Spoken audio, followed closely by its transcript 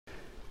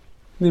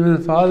In the name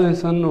of the Father,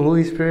 Son, and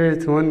Holy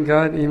Spirit, one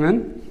God,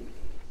 Amen.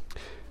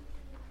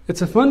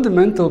 It's a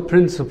fundamental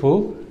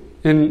principle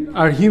in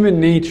our human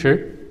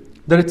nature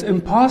that it's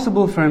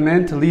impossible for a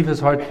man to leave his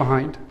heart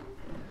behind.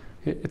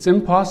 It's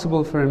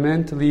impossible for a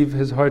man to leave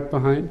his heart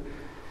behind.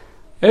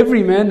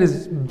 Every man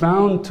is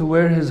bound to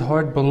where his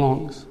heart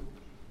belongs.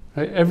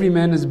 Right? Every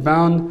man is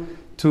bound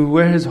to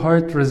where his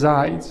heart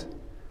resides.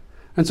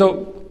 And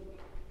so,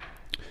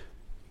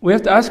 we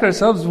have to ask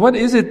ourselves, what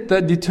is it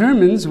that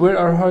determines where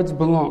our hearts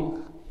belong?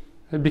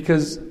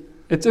 Because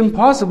it's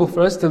impossible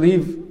for us to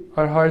leave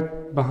our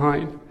heart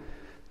behind.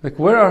 Like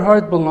where our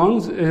heart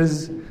belongs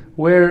is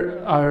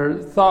where our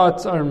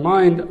thoughts, our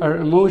mind, our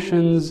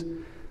emotions,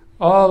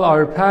 all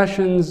our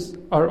passions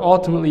are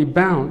ultimately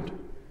bound.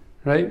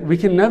 Right? We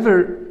can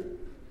never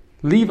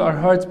leave our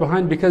hearts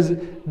behind because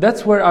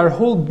that's where our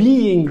whole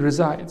being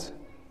resides.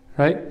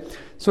 Right?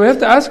 So we have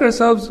to ask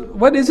ourselves,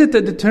 what is it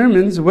that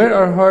determines where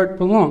our heart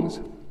belongs?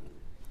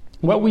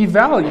 What we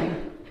value,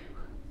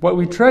 what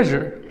we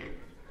treasure,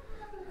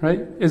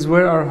 right, is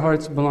where our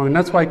hearts belong. And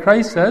that's why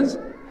Christ says,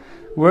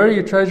 where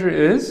your treasure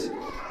is,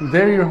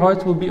 there your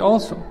heart will be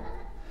also.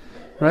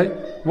 Right?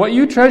 What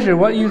you treasure,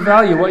 what you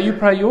value, what you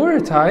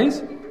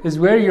prioritize is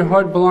where your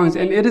heart belongs.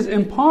 And it is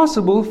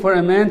impossible for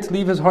a man to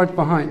leave his heart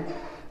behind.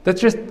 That's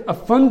just a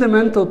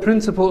fundamental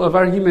principle of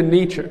our human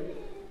nature.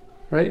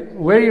 Right?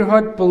 Where your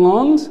heart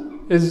belongs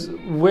is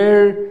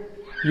where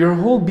your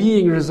whole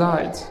being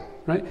resides.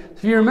 Right?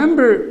 If you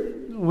remember,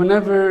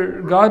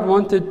 whenever God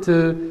wanted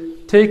to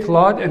take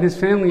Lot and his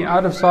family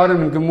out of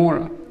Sodom and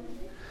Gomorrah,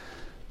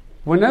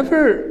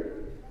 whenever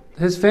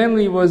his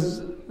family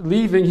was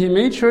leaving, he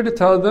made sure to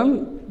tell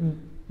them,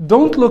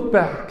 don't look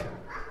back.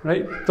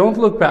 Right? Don't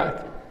look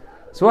back.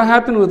 So what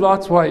happened with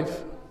Lot's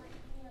wife?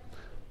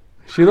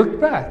 She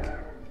looked back.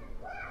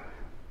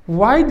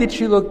 Why did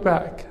she look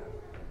back?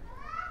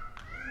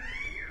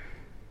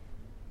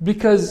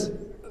 Because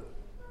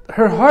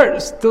her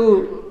heart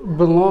still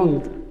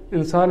belonged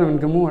in Sodom and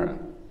Gomorrah.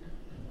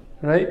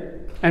 Right?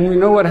 And we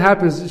know what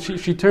happens.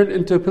 She turned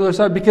into a pillar of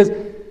salt because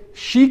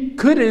she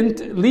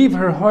couldn't leave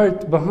her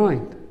heart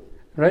behind.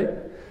 Right?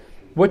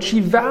 What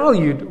she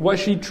valued, what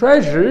she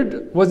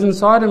treasured was in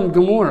Sodom and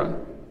Gomorrah.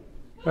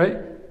 Right?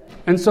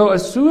 And so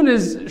as soon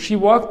as she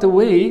walked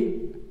away,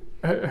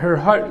 her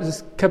heart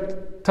just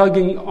kept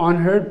tugging on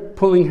her,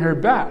 pulling her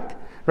back.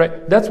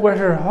 Right? That's where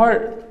her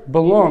heart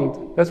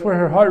belonged. That's where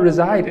her heart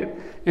resided,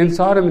 in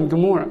Sodom and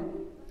Gomorrah.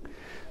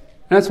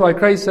 And that's why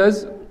Christ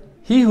says,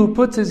 he who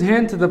puts his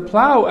hand to the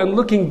plow and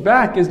looking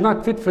back is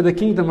not fit for the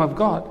kingdom of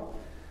God.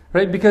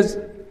 Right? Because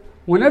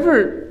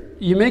whenever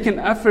you make an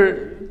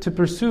effort to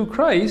pursue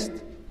Christ,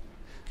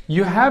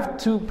 you have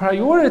to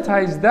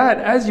prioritize that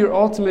as your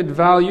ultimate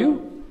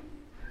value,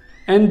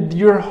 and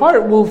your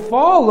heart will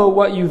follow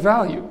what you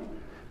value.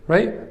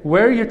 Right?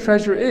 Where your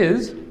treasure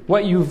is,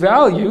 what you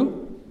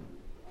value,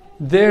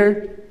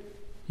 there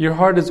your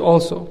heart is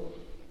also.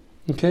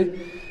 Okay?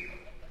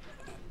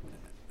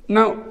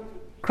 Now,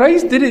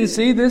 Christ didn't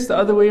say this the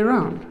other way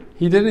around.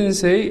 He didn't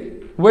say,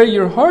 where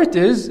your heart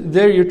is,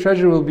 there your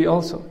treasure will be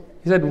also.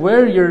 He said,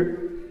 where your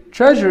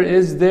treasure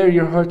is, there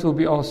your heart will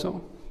be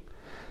also.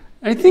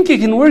 I think it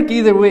can work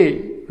either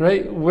way,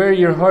 right? Where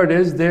your heart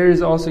is, there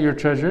is also your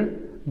treasure.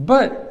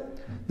 But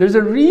there's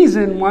a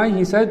reason why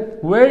he said,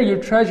 where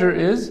your treasure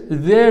is,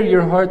 there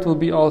your heart will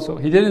be also.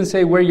 He didn't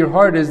say, where your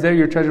heart is, there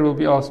your treasure will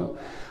be also.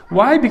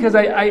 Why? Because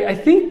I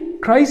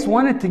think Christ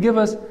wanted to give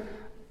us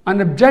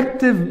an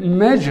objective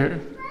measure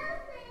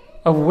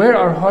of where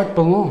our heart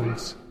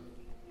belongs.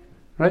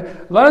 Right?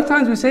 A lot of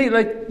times we say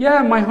like,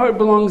 yeah, my heart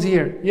belongs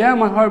here. Yeah,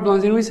 my heart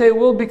belongs here. And we say,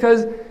 well,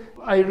 because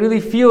I really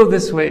feel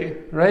this way,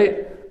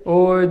 right?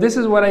 Or this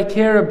is what I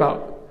care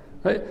about.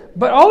 Right?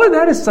 But all of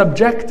that is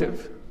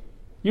subjective.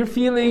 Your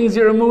feelings,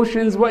 your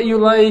emotions, what you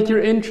like,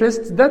 your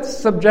interests, that's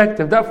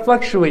subjective. That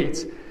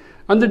fluctuates.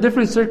 Under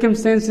different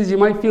circumstances, you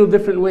might feel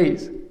different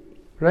ways.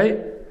 Right?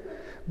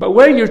 But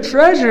where your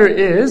treasure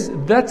is,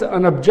 that's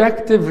an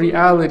objective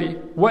reality.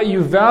 What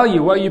you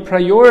value, what you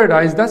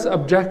prioritize, that's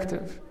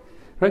objective.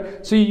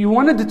 Right? So you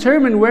want to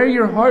determine where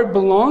your heart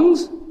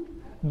belongs.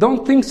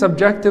 Don't think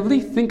subjectively,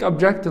 think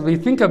objectively.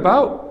 Think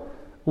about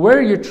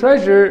where your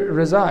treasure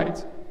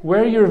resides,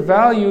 where your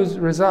values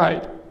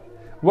reside,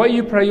 what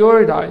you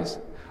prioritize,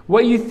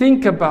 what you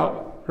think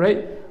about,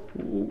 right?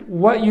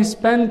 What you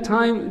spend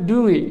time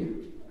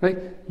doing, right?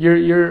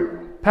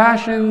 Your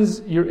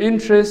passions, your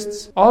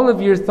interests, all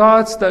of your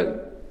thoughts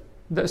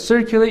that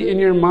circulate in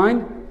your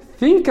mind,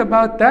 think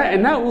about that,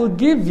 and that will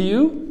give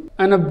you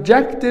an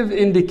objective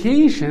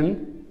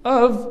indication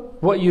of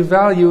what you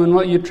value and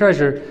what you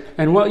treasure.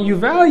 And what you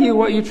value,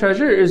 what you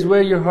treasure, is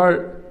where your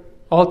heart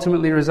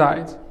ultimately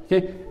resides.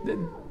 Okay?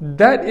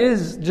 That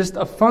is just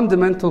a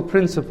fundamental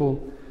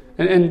principle.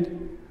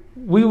 And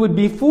we would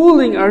be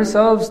fooling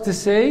ourselves to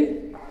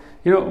say,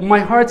 my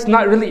heart's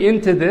not really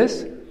into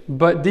this,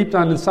 but deep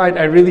down inside,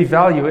 I really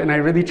value it and I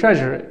really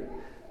treasure it.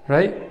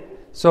 Right?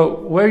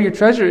 So where your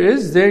treasure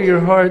is, there your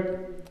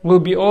heart will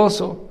be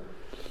also.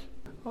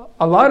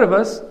 A lot of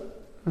us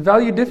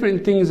value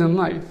different things in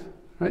life.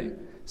 Right?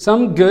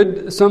 Some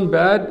good, some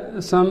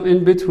bad, some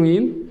in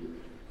between.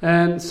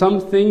 And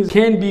some things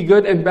can be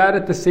good and bad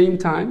at the same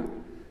time.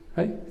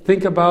 Right?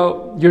 Think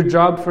about your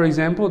job, for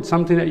example. It's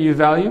something that you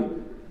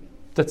value.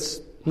 That's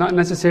not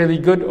necessarily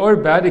good or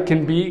bad. It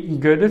can be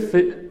good if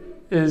it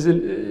is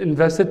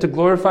invested to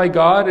glorify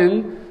God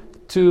and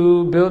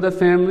to build a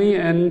family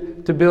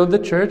and to build the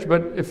church.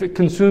 But if it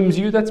consumes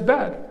you, that's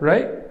bad,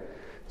 right?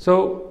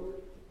 So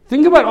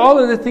think about all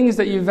of the things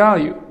that you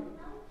value.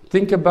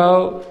 Think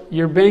about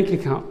your bank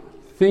account.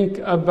 Think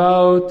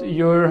about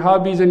your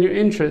hobbies and your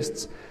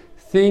interests.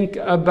 Think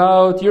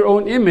about your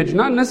own image,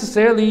 not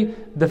necessarily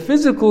the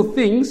physical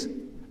things,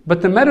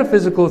 but the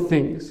metaphysical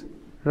things,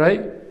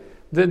 right?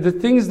 The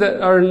things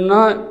that are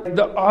not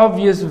the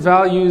obvious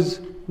values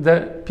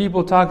that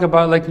people talk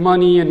about, like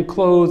money and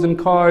clothes and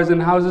cars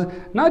and houses.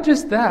 Not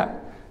just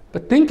that,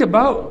 but think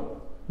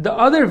about the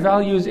other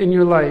values in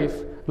your life,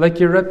 like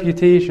your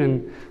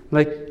reputation,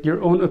 like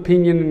your own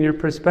opinion and your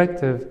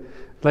perspective,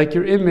 like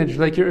your image,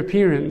 like your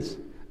appearance.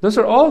 Those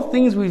are all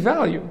things we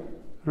value,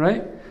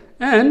 right?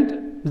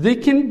 And they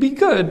can be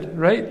good,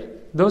 right?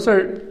 Those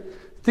are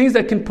things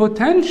that can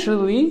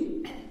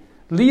potentially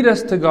lead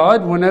us to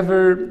God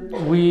whenever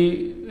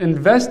we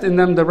invest in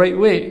them the right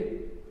way,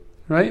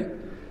 right?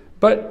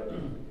 But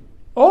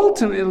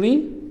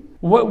ultimately,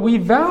 what we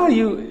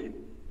value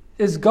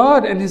is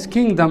God and His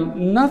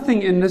kingdom,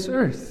 nothing in this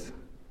earth,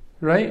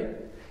 right?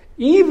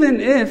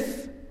 Even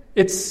if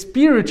it's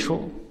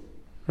spiritual,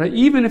 right?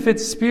 Even if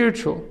it's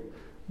spiritual,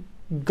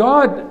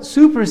 God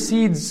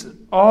supersedes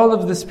all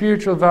of the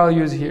spiritual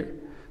values here.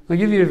 I'll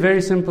give you a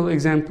very simple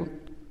example.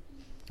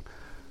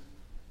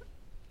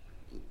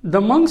 The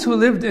monks who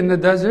lived in the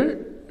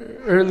desert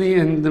early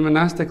in the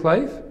monastic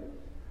life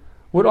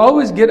would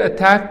always get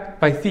attacked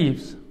by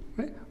thieves.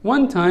 Right?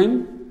 One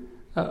time,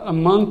 a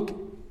monk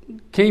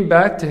came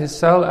back to his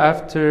cell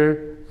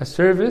after a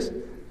service,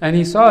 and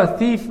he saw a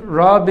thief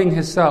robbing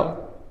his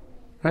cell.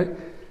 Right?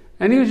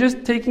 And he was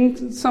just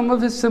taking some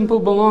of his simple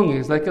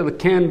belongings, like a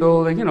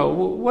candle,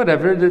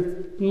 whatever.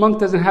 The monk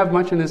doesn't have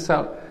much in his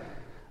cell.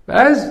 But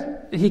as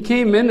he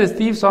came in, the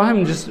thief saw him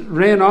and just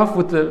ran off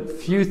with the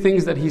few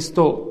things that he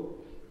stole.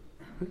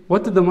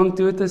 What did the monk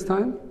do at this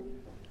time?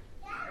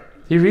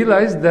 He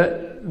realized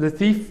that the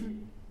thief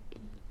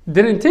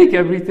didn't take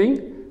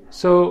everything,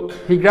 so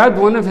he grabbed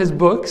one of his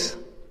books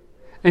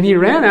and he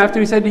ran after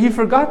him. He said, he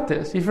forgot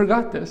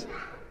this.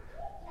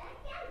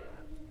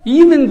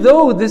 Even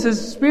though this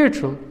is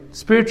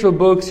spiritual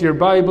books, your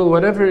Bible,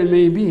 whatever it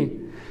may be.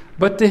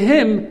 But to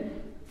him,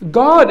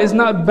 God is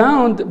not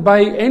bound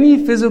by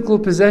any physical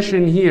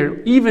possession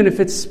here, even if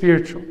it's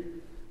spiritual,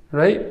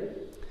 right?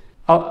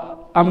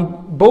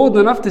 I'm bold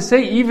enough to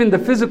say even the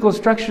physical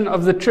structure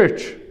of the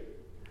church,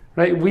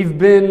 right? We've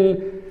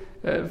been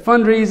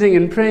fundraising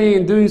and praying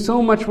and doing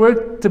so much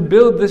work to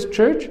build this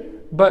church,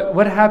 but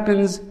what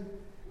happens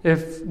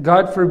if,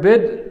 God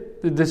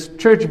forbid, this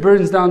church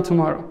burns down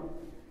tomorrow?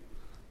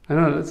 I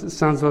know that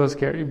sounds a little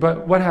scary,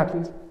 but what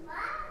happens?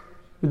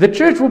 The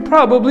church will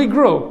probably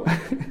grow.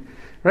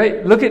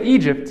 Right? Look at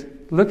Egypt.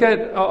 Look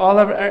at all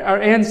of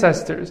our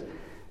ancestors.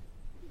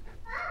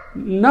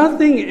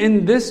 Nothing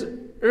in this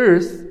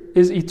earth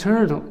is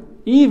eternal.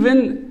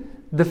 Even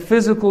the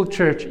physical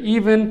church,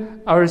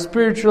 even our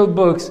spiritual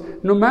books,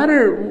 no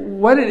matter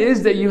what it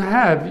is that you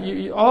have,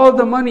 all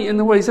the money in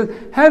the world. He says,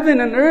 heaven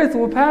and earth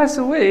will pass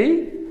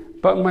away,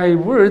 but my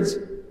words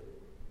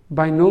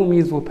by no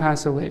means will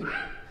pass away.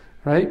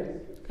 Right?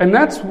 And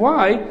that's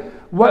why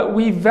what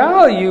we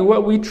value,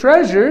 what we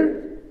treasure,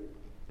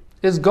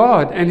 is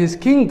God and His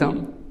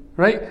kingdom,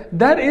 right?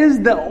 That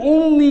is the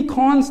only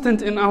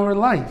constant in our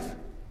life,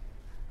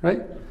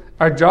 right?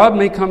 Our job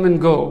may come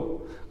and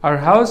go. Our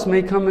house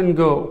may come and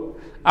go.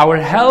 Our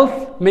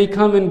health may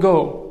come and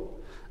go.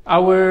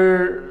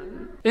 Our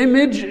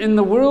image in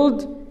the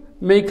world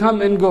may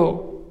come and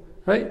go,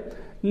 right?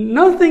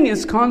 Nothing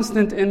is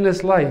constant in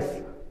this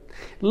life.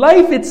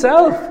 Life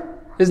itself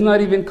is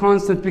not even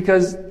constant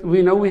because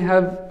we know we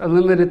have a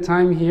limited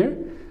time here,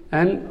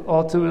 and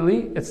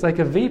ultimately it's like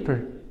a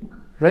vapor.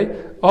 Right?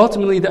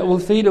 Ultimately, that will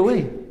fade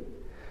away.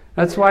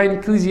 That's why in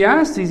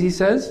Ecclesiastes he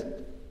says,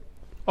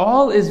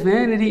 all is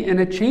vanity and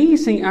a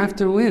chasing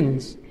after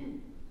winds.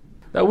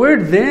 That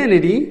word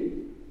vanity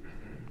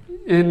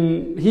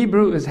in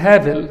Hebrew is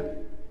havel.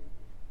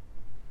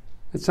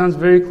 It sounds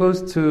very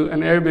close to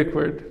an Arabic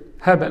word,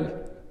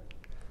 habal.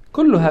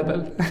 Kullu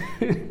habal.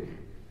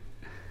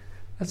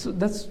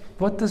 That's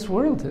what this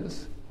world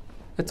is.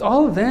 It's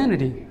all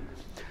vanity.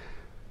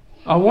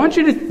 I want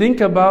you to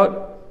think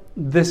about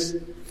this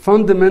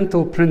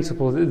fundamental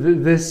principle,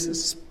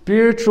 this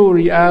spiritual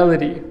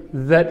reality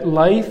that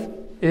life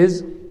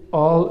is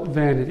all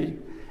vanity.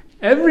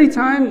 Every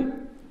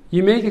time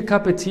you make a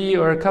cup of tea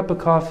or a cup of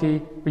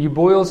coffee, or you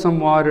boil some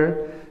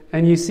water,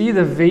 and you see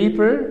the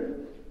vapor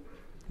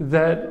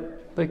that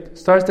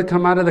starts to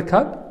come out of the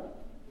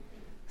cup,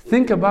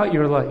 think about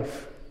your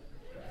life.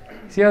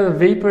 See how the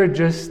vapor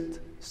just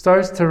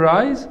starts to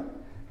rise,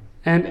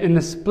 and in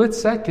a split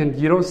second,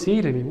 you don't see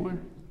it anymore.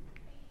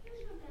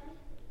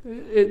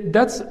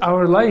 That's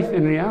our life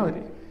in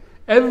reality.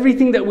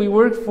 Everything that we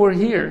work for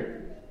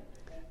here.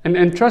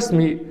 And trust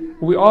me,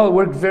 we all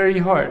work very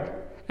hard.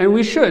 And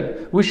we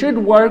should. We should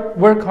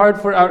work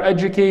hard for our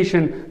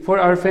education, for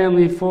our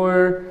family,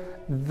 for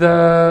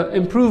the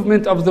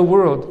improvement of the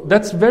world.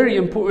 That's very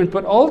important.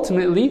 But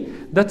ultimately,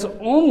 that's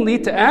only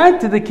to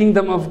add to the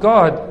kingdom of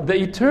God, the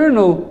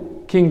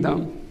eternal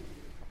kingdom.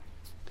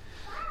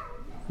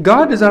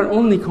 God is our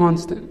only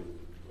constant.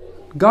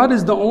 God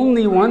is the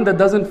only one that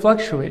doesn't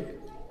fluctuate.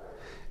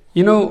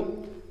 You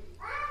know,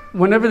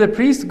 whenever the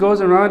priest goes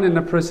around in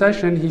a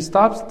procession, he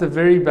stops at the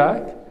very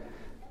back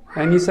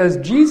and he says,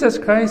 Jesus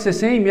Christ the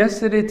same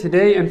yesterday,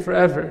 today, and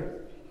forever.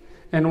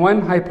 And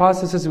one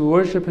hypostasis, we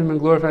worship Him and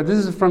glorify.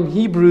 This is from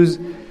Hebrews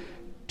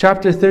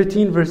chapter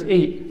 13, verse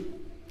 8.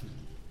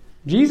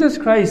 Jesus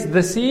Christ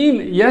the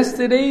same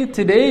yesterday,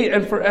 today,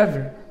 and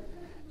forever.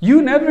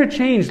 You never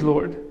change,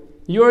 Lord.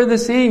 You are the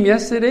same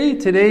yesterday,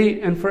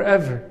 today, and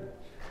forever.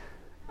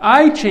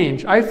 I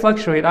change. I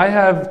fluctuate. I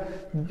have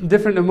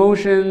different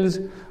emotions.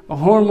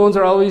 Hormones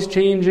are always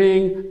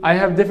changing. I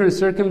have different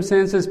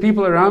circumstances.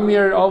 People around me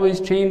are always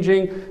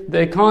changing. The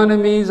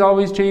economy is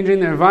always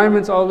changing. The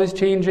environment's always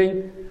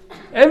changing.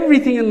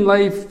 Everything in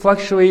life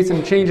fluctuates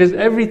and changes.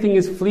 Everything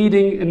is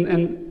fleeting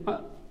and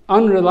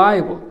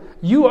unreliable.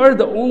 You are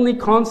the only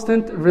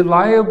constant,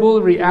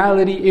 reliable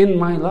reality in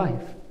my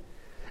life.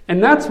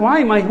 And that's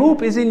why my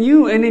hope is in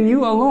you and in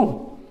you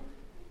alone.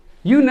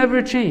 You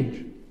never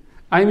change.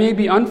 I may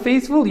be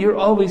unfaithful, you're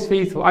always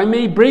faithful. I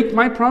may break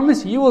my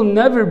promise, you will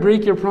never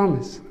break your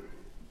promise.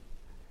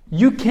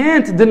 You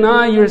can't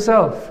deny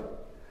yourself.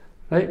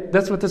 Right?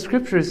 That's what the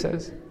scripture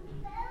says.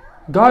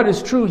 God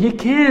is true. He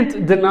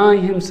can't deny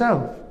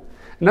Himself.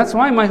 And that's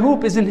why my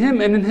hope is in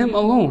Him and in Him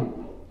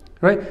alone.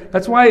 Right?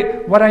 That's why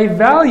what I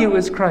value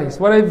is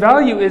Christ. What I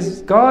value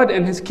is God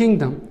and His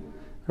kingdom.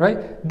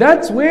 Right?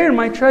 That's where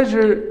my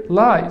treasure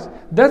lies.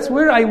 That's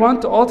where I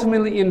want to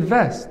ultimately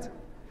invest.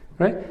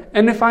 Right?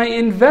 And if I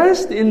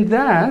invest in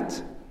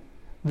that,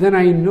 then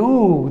I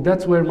know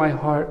that's where my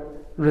heart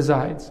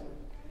resides.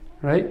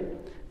 Right?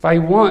 If I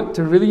want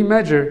to really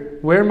measure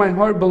where my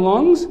heart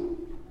belongs,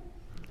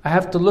 I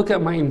have to look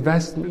at my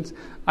investments.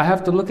 I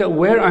have to look at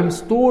where I'm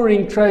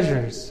storing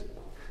treasures.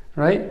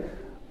 Right?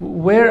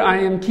 Where I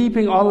am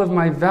keeping all of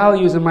my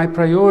values and my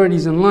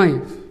priorities in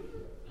life.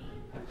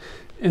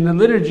 In the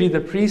liturgy,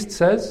 the priest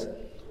says,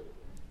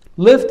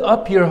 lift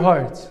up your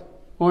hearts.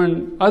 Or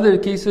in other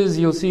cases,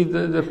 you'll see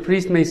the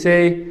priest may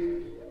say,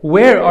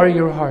 where are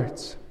your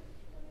hearts?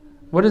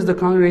 What does the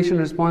congregation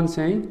respond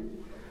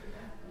saying?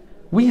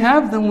 We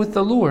have them with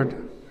the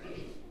Lord.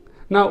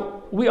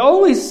 Now, we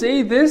always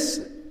say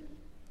this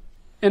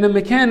in a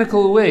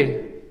mechanical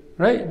way,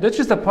 right? That's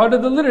just a part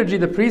of the liturgy.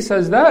 The priest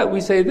says that,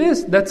 we say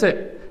this, that's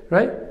it,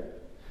 right?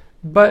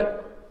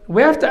 But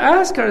we have to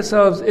ask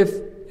ourselves if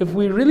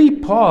we really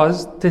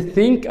pause to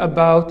think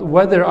about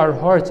whether our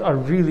hearts are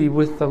really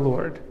with the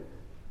Lord.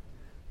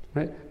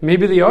 Right?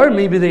 Maybe they are,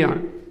 maybe they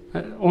aren't.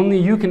 Only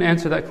you can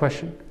answer that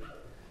question.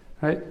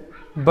 Right?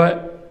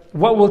 But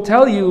what will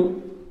tell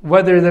you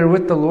whether they're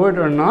with the Lord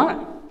or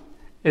not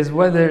is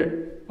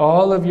whether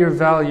all of your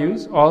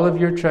values, all of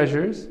your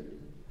treasures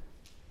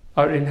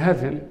are in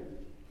heaven.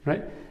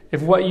 Right?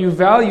 If what you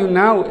value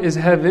now is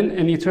heaven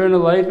and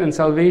eternal life and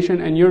salvation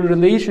and your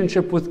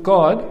relationship with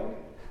God,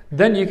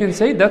 then you can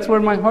say that's where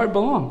my heart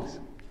belongs.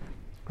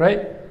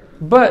 Right?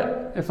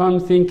 But if I'm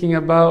thinking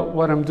about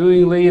what I'm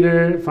doing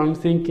later, if I'm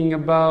thinking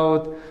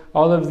about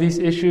all of these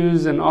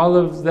issues and all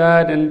of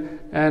that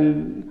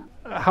and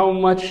how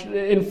much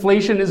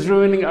inflation is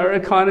ruining our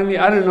economy,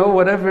 I don't know,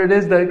 whatever it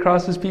is that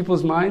crosses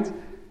people's minds,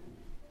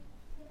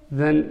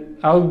 then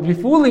I'll be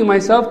fooling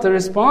myself to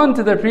respond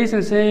to the priest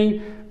and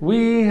saying,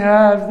 we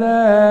have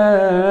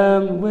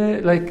them.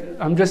 Like,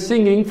 I'm just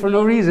singing for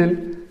no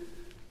reason.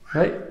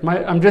 Right?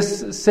 I'm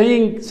just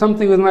saying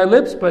something with my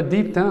lips, but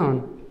deep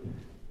down,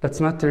 that's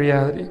not the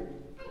reality.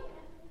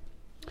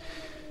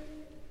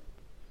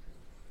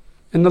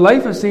 In the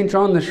life of St.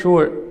 John the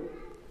Short,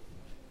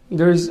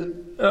 there's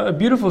a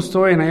beautiful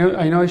story, and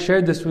I know I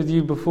shared this with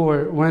you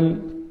before,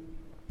 when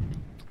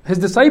his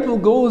disciple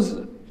goes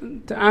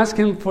to ask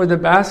him for the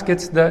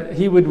baskets that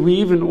he would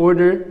weave in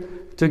order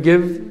to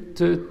give,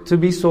 to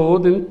be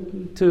sold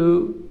and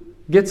to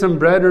get some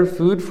bread or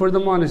food for the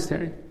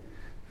monastery.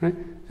 Right?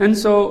 And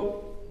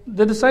so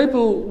the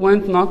disciple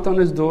went, knocked on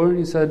his door,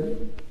 he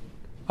said,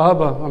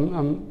 Abba,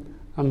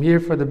 I'm here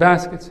for the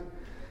baskets.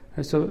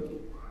 And so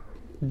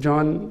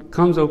John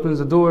comes, opens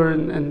the door,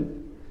 and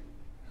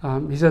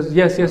he says,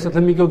 yes, let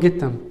me go get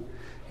them.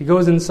 He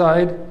goes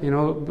inside,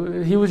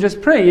 he was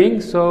just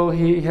praying, so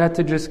he had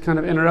to just kind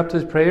of interrupt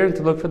his prayer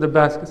to look for the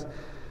baskets.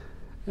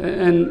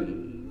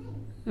 And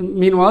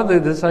meanwhile, the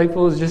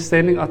disciple is just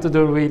standing at the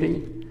door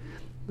waiting.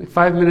 Like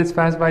 5 minutes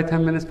pass by,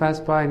 10 minutes pass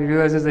by, and he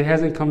realizes that he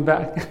hasn't come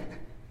back.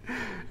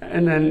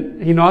 And then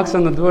he knocks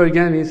on the door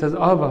again, and he says,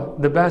 Abba,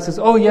 the baskets.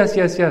 Oh, yes.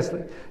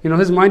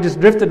 His mind just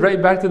drifted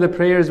right back to the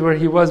prayers where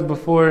he was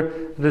before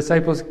the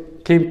disciples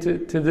came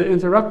to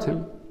interrupt him.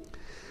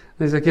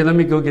 And he's like, okay, let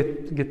me go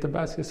get the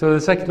basket. So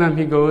the second time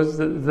he goes,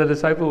 the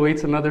disciple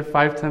waits another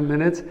 5-10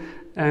 minutes,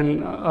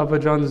 and Abba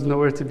John is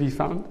nowhere to be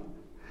found.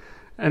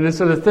 And then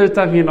so the third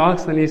time he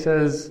knocks and he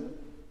says,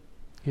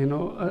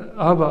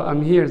 Abba,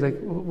 I'm here. It's like,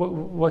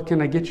 what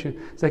can I get you?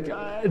 It's like,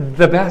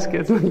 the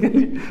basket.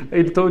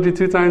 I told you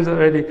 2 times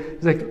already.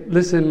 He's like,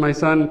 listen, my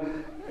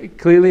son,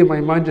 clearly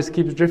my mind just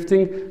keeps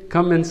drifting.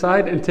 Come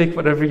inside and take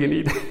whatever you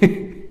need.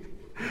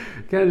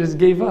 Kind of just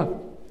gave up.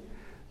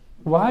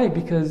 Why?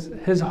 Because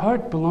his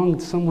heart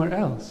belonged somewhere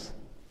else.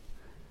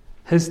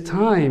 His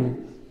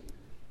time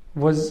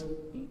was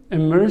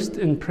immersed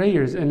in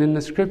prayers and in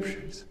the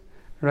scriptures,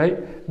 right?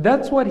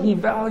 That's what he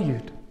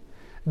valued.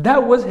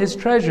 That was his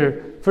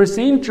treasure. For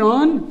St.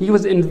 John, he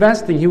was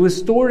investing. He was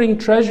storing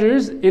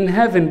treasures in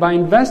heaven by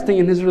investing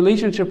in his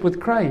relationship with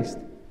Christ,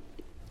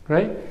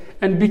 right?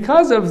 And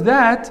because of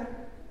that,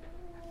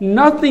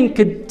 nothing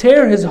could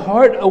tear his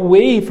heart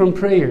away from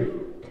prayer.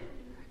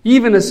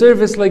 Even a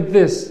service like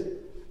this,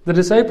 the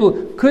disciple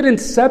couldn't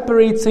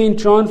separate St.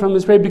 John from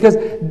his prayer because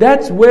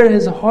that's where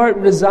his heart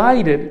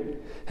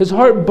resided. His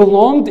heart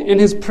belonged in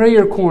his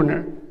prayer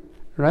corner,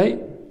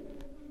 right?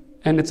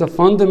 And it's a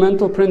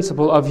fundamental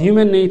principle of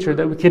human nature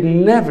that we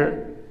can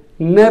never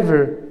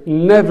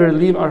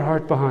leave our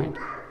heart behind.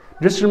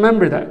 Just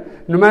remember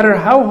that. No matter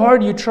how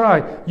hard you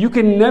try, you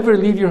can never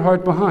leave your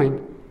heart behind.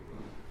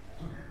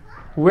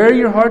 Where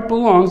your heart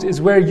belongs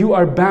is where you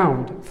are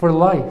bound for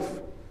life,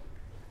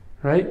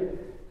 right?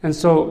 And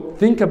so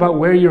think about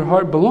where your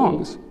heart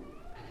belongs,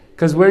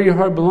 because where your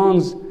heart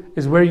belongs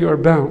is where you are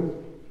bound.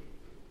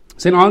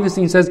 St.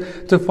 Augustine says,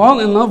 to fall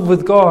in love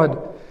with God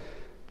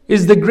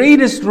is the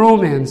greatest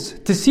romance.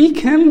 To seek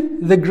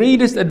Him, the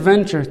greatest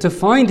adventure. To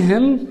find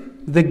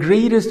Him, the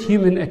greatest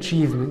human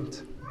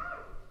achievement.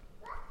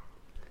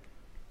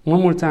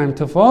 One more time.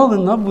 To fall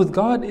in love with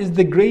God is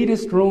the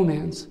greatest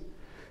romance.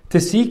 To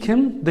seek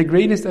Him, the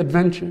greatest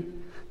adventure.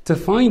 To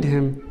find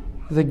Him,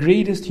 the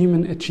greatest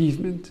human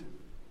achievement.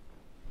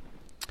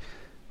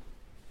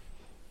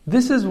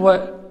 This is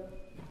what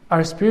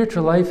our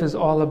spiritual life is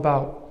all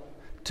about.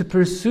 To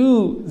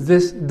pursue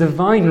this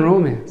divine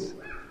romance,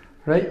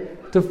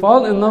 right? To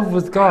fall in love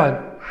with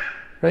God,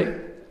 right?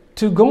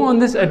 To go on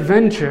this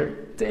adventure,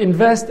 to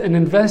invest and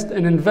invest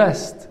and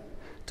invest,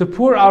 to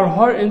pour our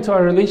heart into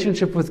our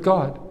relationship with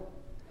God.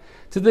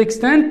 To the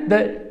extent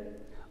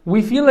that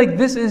we feel like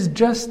this is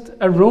just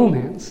a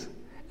romance.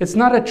 It's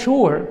not a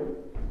chore.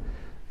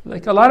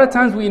 Like a lot of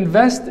times we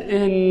invest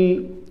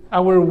in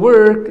our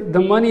work,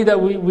 the money that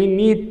we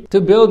need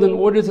to build in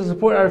order to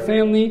support our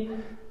family,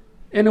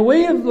 in a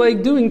way of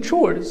like doing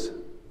chores,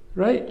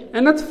 right?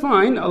 And that's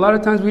fine. A lot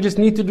of times we just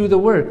need to do the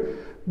work.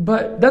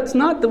 But that's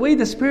not the way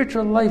the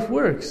spiritual life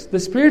works. The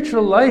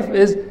spiritual life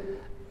is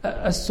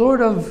a sort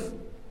of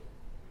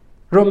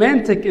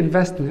romantic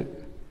investment.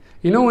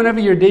 You know, whenever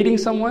you're dating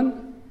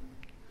someone,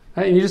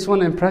 right, and you just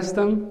want to impress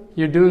them,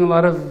 you're doing a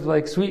lot of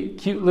like sweet,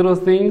 cute little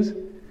things,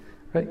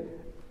 right?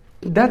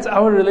 That's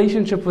our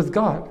relationship with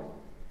God,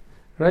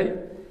 right?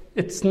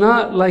 It's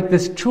not like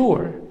this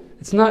chore.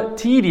 It's not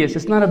tedious.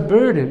 It's not a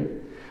burden.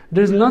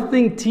 There's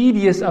nothing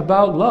tedious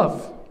about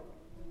love,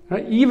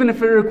 right? Even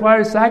if it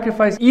requires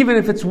sacrifice, even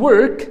if it's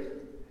work,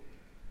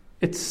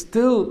 it's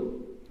still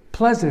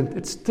pleasant.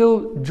 It's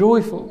still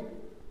joyful.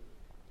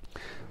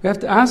 We have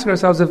to ask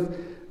ourselves if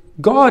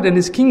God and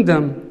His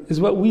kingdom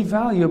is what we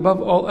value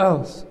above all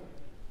else.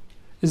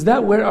 Is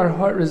that where our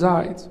heart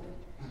resides?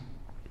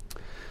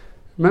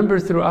 Remember,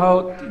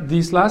 throughout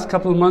these last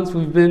couple of months,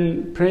 we've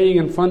been praying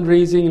and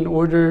fundraising in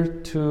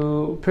order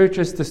to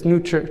purchase this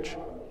new church.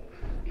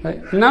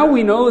 Right? Now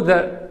we know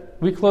that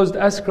we closed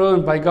escrow,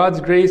 and by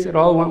God's grace, it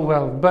all went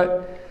well.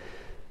 But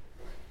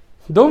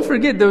don't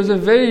forget, there was a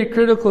very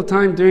critical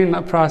time during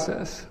that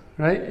process,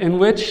 right? In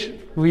which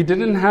we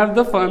didn't have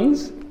the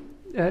funds,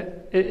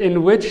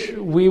 in which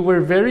we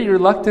were very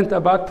reluctant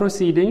about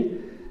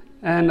proceeding.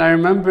 And I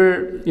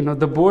remember,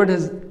 the board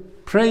is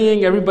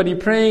praying, everybody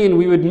praying, and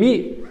we would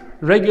meet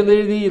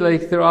regularly,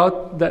 like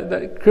throughout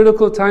that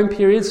critical time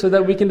period, so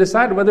that we can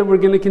decide whether we're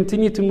going to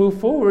continue to move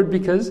forward,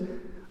 because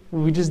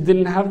we just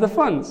didn't have the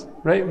funds,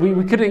 right?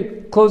 We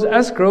couldn't close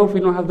escrow if we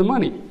don't have the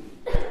money.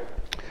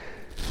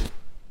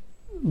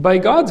 By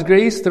God's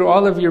grace, through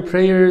all of your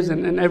prayers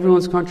and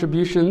everyone's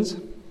contributions,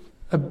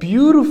 a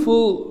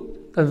beautiful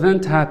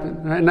event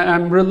happened. Right? And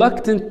I'm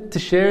reluctant to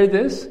share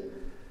this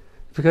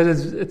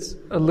because it's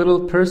a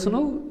little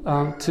personal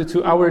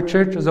to our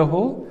church as a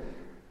whole,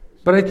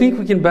 but I think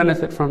we can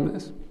benefit from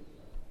this.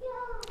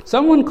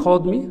 Someone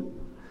called me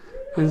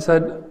and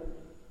said,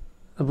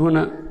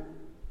 Abuna,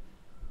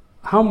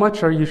 how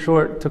much are you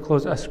short to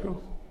close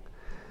escrow?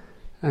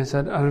 And I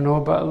said, I don't know,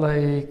 about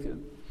like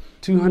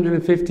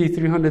 $250,000,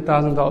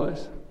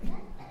 $300,000.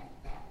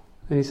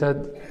 And he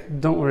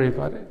said, don't worry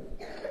about it.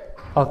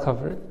 I'll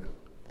cover it.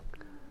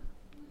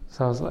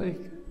 So I was like,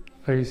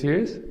 are you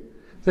serious?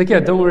 He's like, yeah,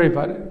 don't worry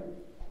about it.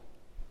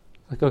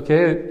 Like,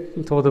 okay,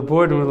 I told the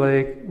board, and we're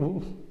like,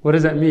 what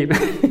does that mean?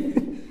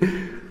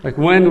 Like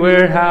when,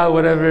 where, how,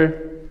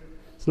 whatever.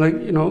 It's like,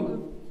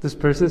 this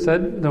person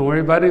said, don't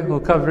worry about it, we'll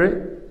cover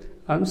it.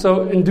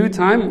 So in due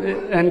time,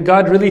 and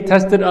God really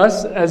tested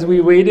us as we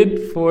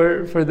waited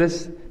for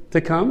this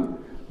to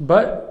come,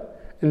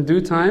 but in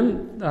due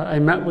time, I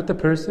met with the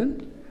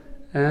person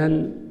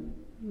and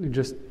we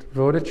just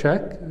wrote a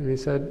check and he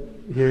said,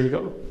 here you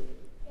go.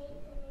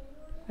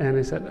 And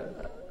I said,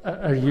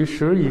 are you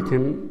sure you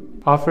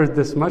can offer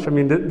this much? I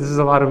mean, this is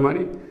a lot of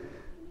money.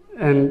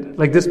 And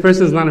like, this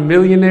person is not a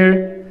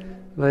millionaire,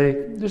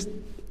 like, just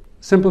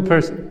simple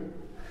person.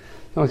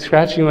 I'm like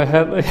scratching my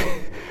head, like,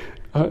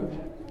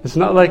 it's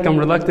not like I'm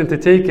reluctant to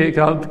take it,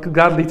 I'll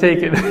gladly take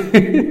it.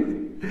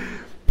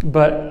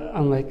 But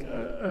I'm like,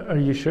 are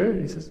you sure?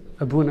 He says,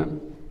 Abuna,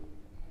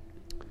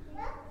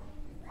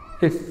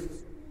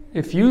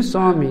 if you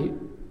saw me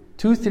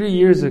 2-3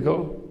 years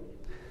ago,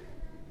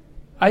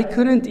 I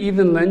couldn't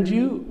even lend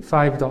you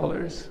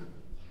 $5.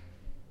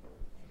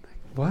 Like,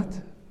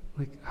 what?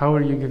 Like, how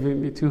are you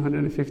giving me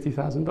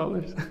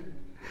 $250,000? He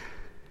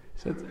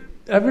said,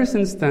 ever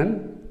since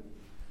then,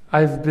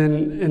 I've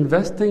been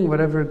investing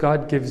whatever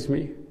God gives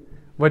me.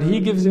 What He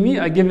gives me,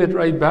 I give it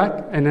right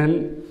back, and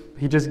then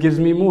He just gives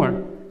me more.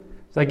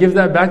 So I give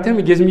that back to Him,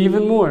 He gives me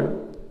even more.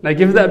 And I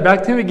give that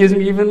back to Him, He gives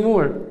me even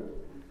more.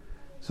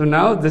 So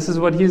now this is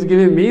what He's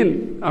giving me,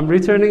 and I'm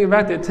returning it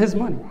back. It's His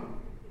money.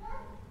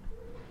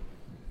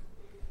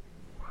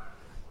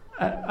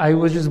 I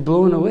was just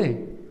blown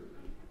away.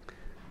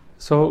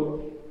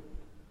 So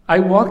I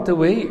walked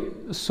away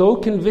so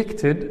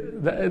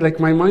convicted that,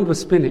 like, my mind was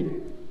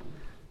spinning,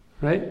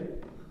 right?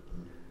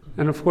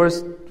 And of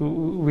course,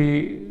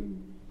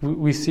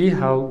 we see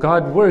how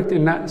God worked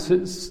in that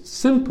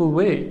simple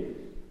way,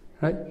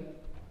 right?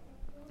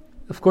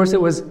 Of course,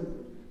 it was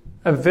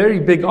a very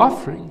big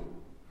offering,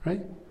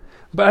 right?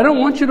 But I don't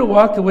want you to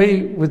walk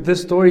away with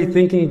this story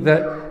thinking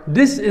that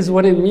this is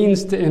what it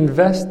means to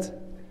invest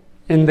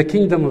in the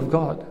kingdom of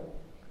God.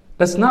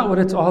 That's not what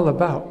it's all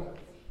about,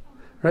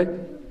 right?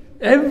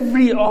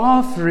 Every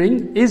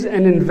offering is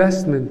an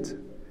investment.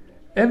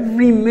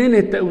 Every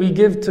minute that we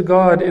give to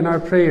God in our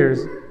prayers,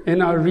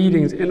 in our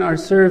readings, in our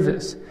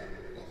service,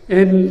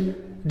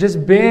 in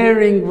just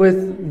bearing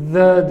with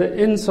the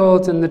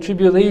insults and the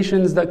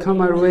tribulations that come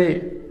our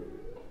way.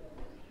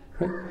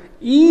 Right?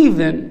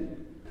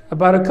 Even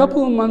about a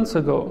couple of months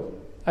ago,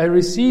 I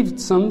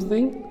received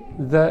something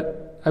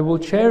that I will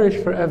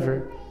cherish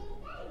forever.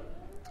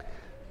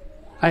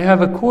 I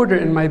have a quarter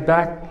in my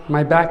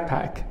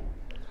backpack,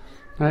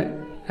 right?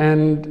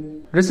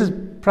 And this is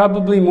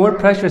probably more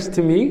precious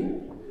to me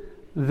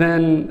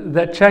than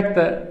that check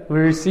that we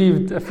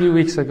received a few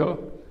weeks ago.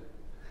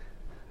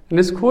 And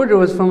this quarter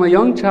was from a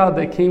young child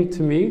that came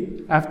to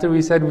me after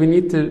we said we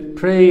need to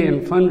pray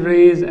and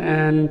fundraise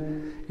and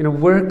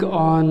work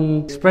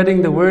on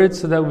spreading the word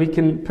so that we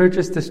can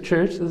purchase this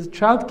church. So this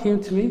child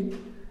came to me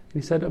and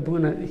he said,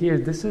 Abuna, here,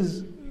 this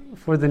is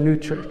for the new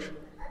church.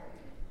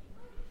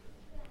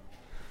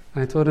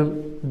 And I told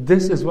him,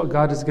 this is what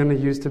God is going to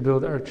use to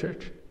build our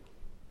church.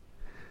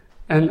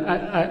 And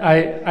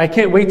I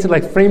can't wait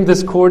to frame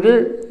this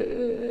quarter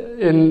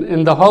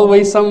in the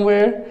hallway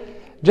somewhere,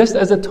 just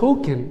as a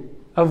token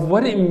of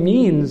what it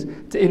means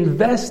to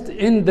invest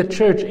in the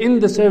church, in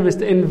the service,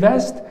 to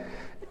invest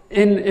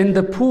in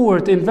the poor,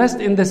 to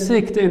invest in the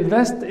sick, to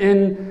invest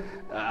in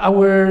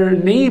our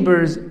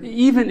neighbors,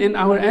 even in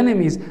our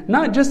enemies,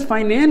 not just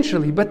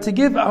financially, but to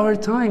give our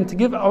time, to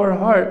give our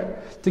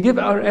heart, to give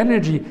our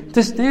energy,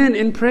 to stand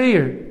in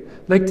prayer.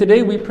 Like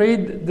today we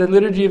prayed the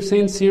liturgy of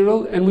Saint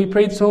Cyril and we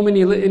prayed so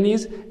many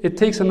litanies, it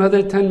takes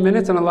another 10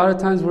 minutes and a lot of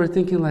times we're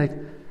thinking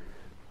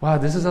wow,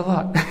 this is a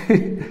lot.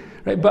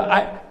 Right?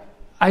 But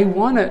I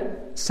want to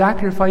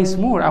sacrifice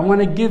more, I want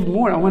to give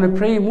more, I want to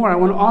pray more, I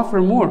want to offer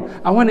more,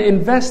 I want to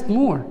invest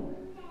more.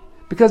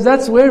 Because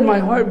that's where my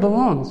heart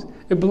belongs.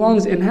 It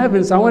belongs in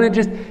heaven. So I want to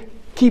just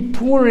keep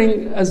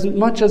pouring as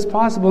much as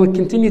possible and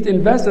continue to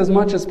invest as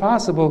much as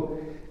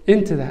possible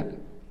into that.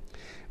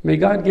 May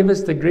God give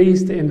us the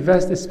grace to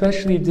invest,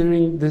 especially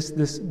during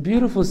this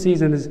beautiful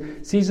season, this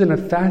season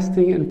of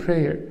fasting and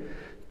prayer,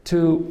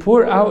 to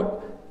pour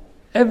out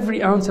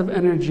every ounce of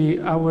energy,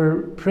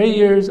 our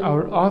prayers,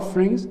 our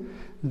offerings,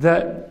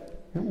 that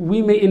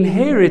we may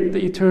inherit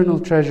the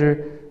eternal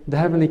treasure, the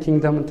heavenly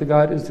kingdom, and to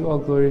God is to all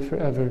glory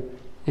forever.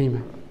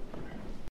 Amen.